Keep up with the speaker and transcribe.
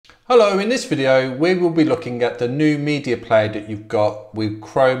Hello, in this video we will be looking at the new media player that you've got with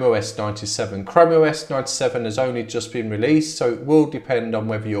Chrome OS 97. Chrome OS 97 has only just been released, so it will depend on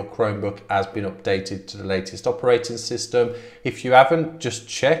whether your Chromebook has been updated to the latest operating system. If you haven't, just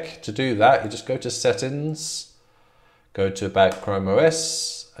check. To do that, you just go to Settings, go to About Chrome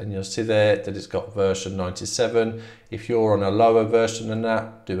OS, and you'll see there that it's got version 97. If you're on a lower version than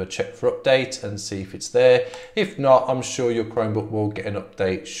that, do a check for update and see if it's there. If not, I'm sure your Chromebook will get an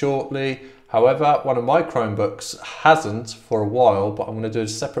update shortly. However, one of my Chromebooks hasn't for a while, but I'm going to do a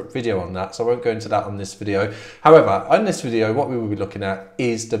separate video on that, so I won't go into that on this video. However, on this video, what we will be looking at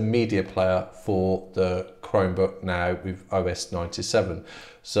is the media player for the Chromebook now with OS 97.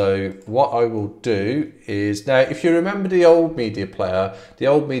 So what I will do is, now if you remember the old media player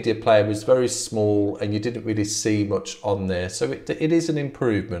was very small and you didn't really see much on there. So it is an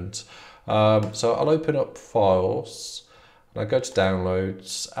improvement. So I'll open up Files and I go to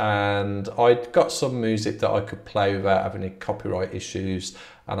Downloads, and I got some music that I could play without having any copyright issues,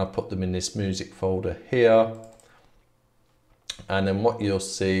 and I put them in this music folder here. And then what you'll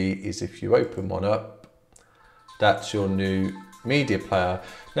see is if you open one up, that's your new media player.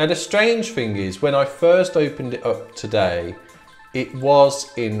 Now the strange thing is, when I first opened it up today, it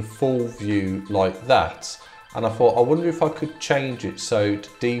was in full view like that, and I thought, I wonder if I could change it so the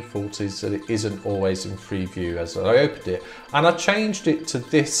default is that it isn't always in free view. As I opened it, and I changed it to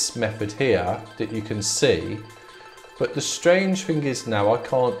this method here that you can see, but the strange thing is now I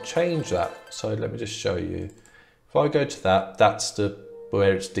can't change that. So let me just show you. If I go to that, that's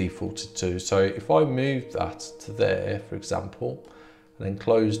where it's defaulted to. So if I move that to there, for example, and then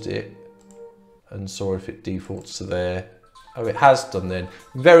closed it and saw if it defaults to there, oh, it has done then.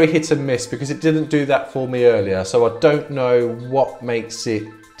 Very hit and miss, because it didn't do that for me earlier. So I don't know what makes it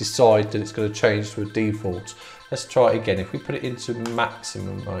decide that it's going to change to a default. Let's try it again. If we put it into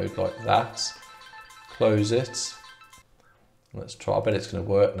maximum mode like that, close it. Let's try. I bet it's going to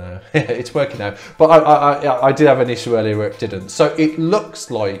work now. It's working now. But I did have an issue earlier where it didn't. So it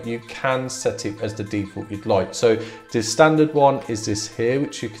looks like you can set it as the default you'd like. So the standard one is this here,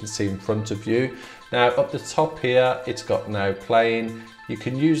 which you can see in front of you. Now up the top here, it's got now playing. You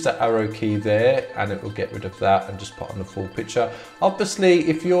can use that arrow key there and it will get rid of that and just put on the full picture. Obviously,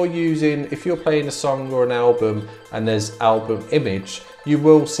 if you're playing a song or an album and there's album image, you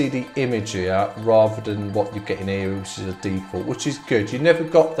will see the image here rather than what you're getting here, which is a default, which is good. You never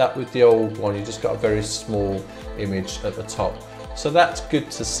got that with the old one. You just got a very small image at the top. So that's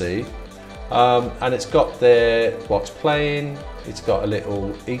good to see. And it's got there what's playing. It's got a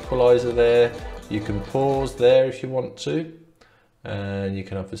little equalizer there. You can pause there if you want to, and you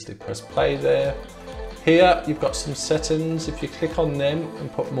can obviously press play there. Here you've got some settings. If you click on them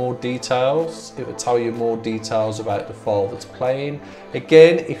and put more details, it will tell you more details about the file that's playing.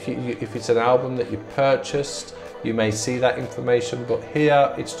 Again, if it's an album that you purchased, you may see that information, but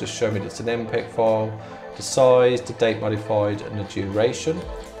here it's just showing me that it's an MPEG file, the size, the date modified, and the duration.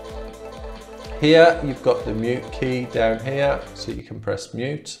 Here you've got the mute key down here, so you can press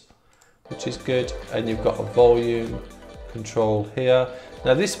mute, which is good, and you've got a volume control here.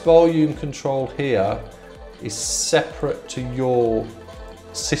 Now this volume control here is separate to your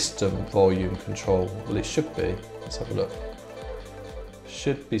system volume control. Well, it should be. Let's have a look.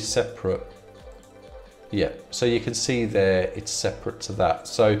 Should be separate. Yeah, so you can see there it's separate to that.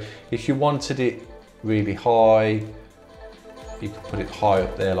 So if you wanted it really high, you could put it high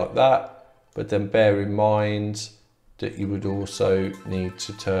up there like that, but then bear in mind that you would also need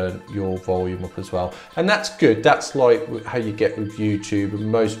to turn your volume up as well. And that's good. That's like how you get with YouTube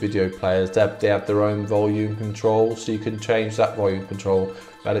and most video players. They have their own volume control, so you can change that volume control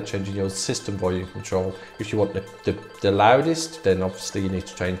without it changing your system volume control. If you want the loudest, then obviously you need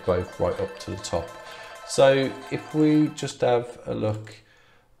to change both right up to the top. So if we just have a look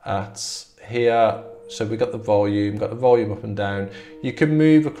at here, so we got the volume up and down. You can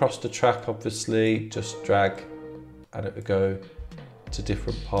move across the track, obviously, just drag and it will go to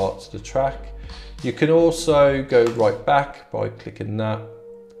different parts of the track. You can also go right back by clicking that.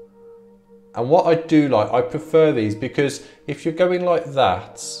 And what I do like, I prefer these, because if you're going like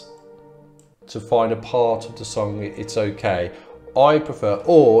that to find a part of the song, it's okay. I prefer,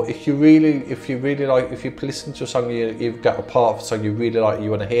 or if you really like, if you listen to a song, you've got a part of the song you really like, you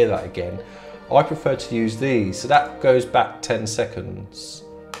want to hear that again, I prefer to use these. So that goes back 10 seconds.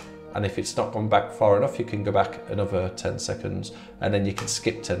 And if it's not gone back far enough, you can go back another 10 seconds, and then you can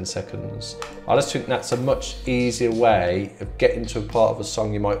skip 10 seconds. I just think that's a much easier way of getting to a part of a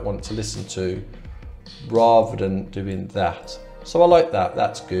song you might want to listen to, rather than doing that. So I like that,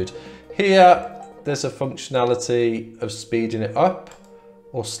 that's good. Here, there's a functionality of speeding it up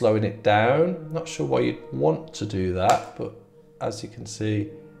or slowing it down. Not sure why you'd want to do that, but as you can see,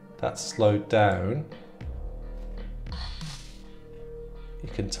 that's slowed down. You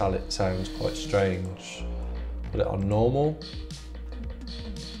can tell it sounds quite strange. Put it on normal.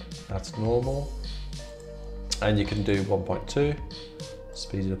 That's normal. And you can do 1.2,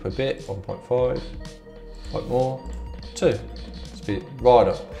 speed it up a bit, 1.5, point more, 2, speed it right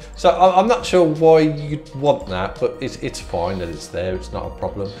up. So I'm not sure why you'd want that, but it's fine that it's there, it's not a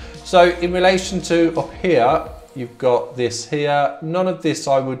problem. So in relation to up here, you've got this here. None of this,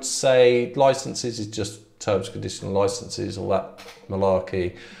 I would say, licenses is just terms, conditional licenses, all that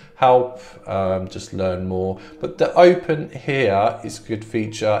malarkey. Help, just learn more. But the open here is a good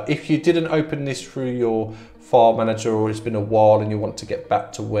feature. If you didn't open this through your file manager, or it's been a while and you want to get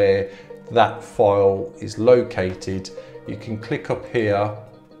back to where that file is located, you can click up here,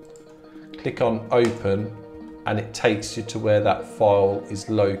 click on open, and it takes you to where that file is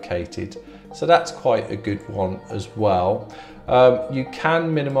located. So that's quite a good one as well. You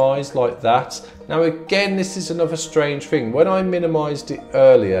can minimize like that. Now again, this is another strange thing. When I minimized it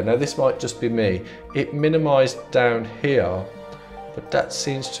earlier, now this might just be me, it minimized down here, but that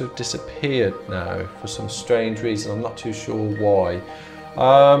seems to have disappeared now for some strange reason. I'm not too sure why.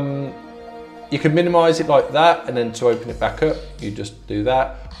 You can minimize it like that, and then to open it back up, you just do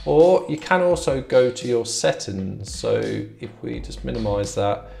that. Or you can also go to your settings. So if we just minimize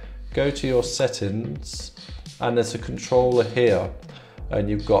that, go to your settings, and there's a controller here, and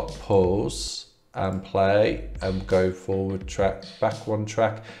you've got pause and play and go forward track, back one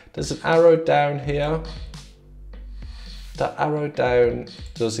track. There's an arrow down here. That arrow down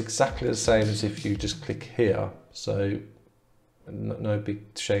does exactly the same as if you just click here. So no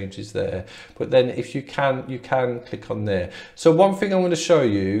big changes there. But then if you can click on there. So one thing I'm going to show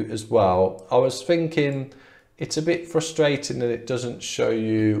you as well, I was thinking, it's a bit frustrating that it doesn't show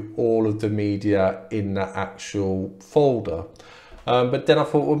you all of the media in that actual folder. But then I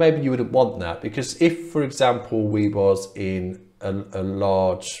thought, well, maybe you wouldn't want that, because if, for example, we was in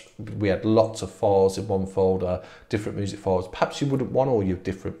we had lots of files in one folder, different music files, perhaps you wouldn't want all your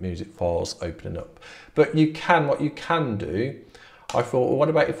different music files opening up. But you can, what you can do, I thought, well, what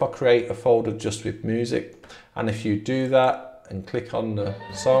about if I create a folder just with music? And if you do that and click on the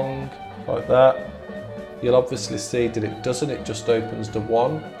song like that, you'll obviously see that it doesn't, it just opens the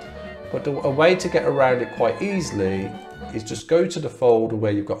one. But a way to get around it quite easily is just go to the folder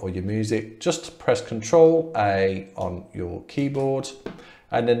where you've got all your music, just press Ctrl A on your keyboard,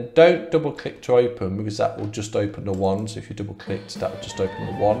 and then don't double click to open, because that will just open the one. So if you double clicked, that will just open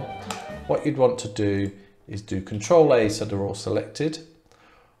the one. What you'd want to do is do Ctrl A so they're all selected,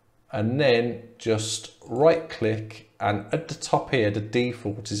 and then just right click, and at the top here, the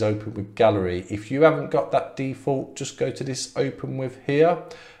default is open with gallery. If you haven't got that default, just go to this open with here,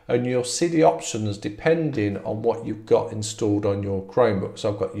 and you'll see the options depending on what you've got installed on your Chromebook.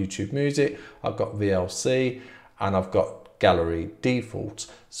 So I've got YouTube Music, I've got VLC, and I've got gallery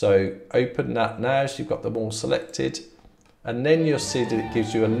default. So open that now, so you've got them all selected, and then you'll see that it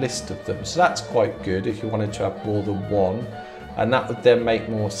gives you a list of them. So that's quite good if you wanted to have more than one, and that would then make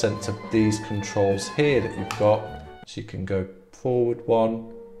more sense of these controls here that you've got. So you can go forward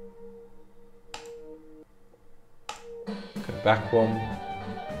one, go back one,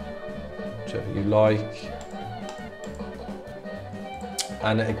 whichever you like.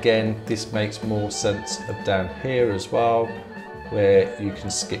 And again, this makes more sense of down here as well, where you can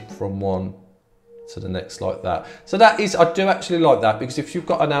skip from one to the next like that. So that is, I do actually like that, because if you've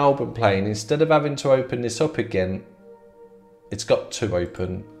got an album playing, instead of having to open this up again, it's got to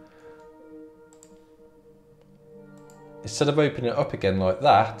open. Instead of opening it up again like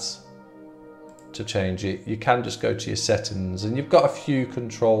that, to change it, you can just go to your settings, and you've got a few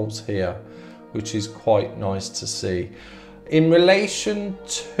controls here, which is quite nice to see. In relation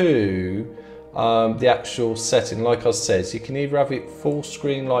to the actual setting, like I said, you can either have it full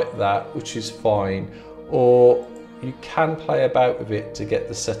screen like that, which is fine, or you can play about with it to get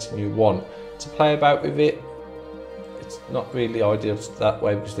the setting you want. To play about with it, it's not really ideal that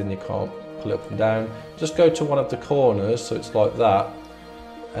way, because then you can't pull it up and down. Just go to one of the corners, so it's like that,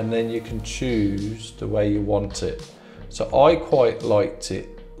 and then you can choose the way you want it. So I quite liked it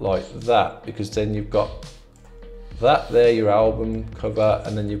like that, because then you've got that there, your album cover,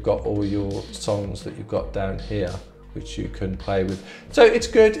 and then you've got all your songs that you've got down here, which you can play with. So it's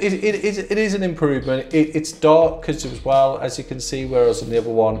good, it is an improvement. It's dark as well, as you can see, whereas on the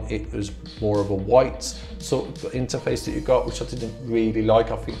other one, it was more of a white sort of interface that you got, which I didn't really like.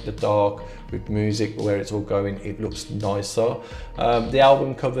 I think the dark with music, where it's all going, it looks nicer. The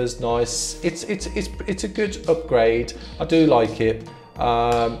album cover's nice. It's a good upgrade. I do like it.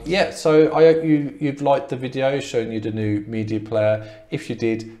 Yeah, so I hope you've liked the video showing you the new media player. If you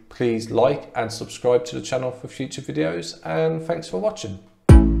did, please like and subscribe to the channel for future videos, and thanks for watching.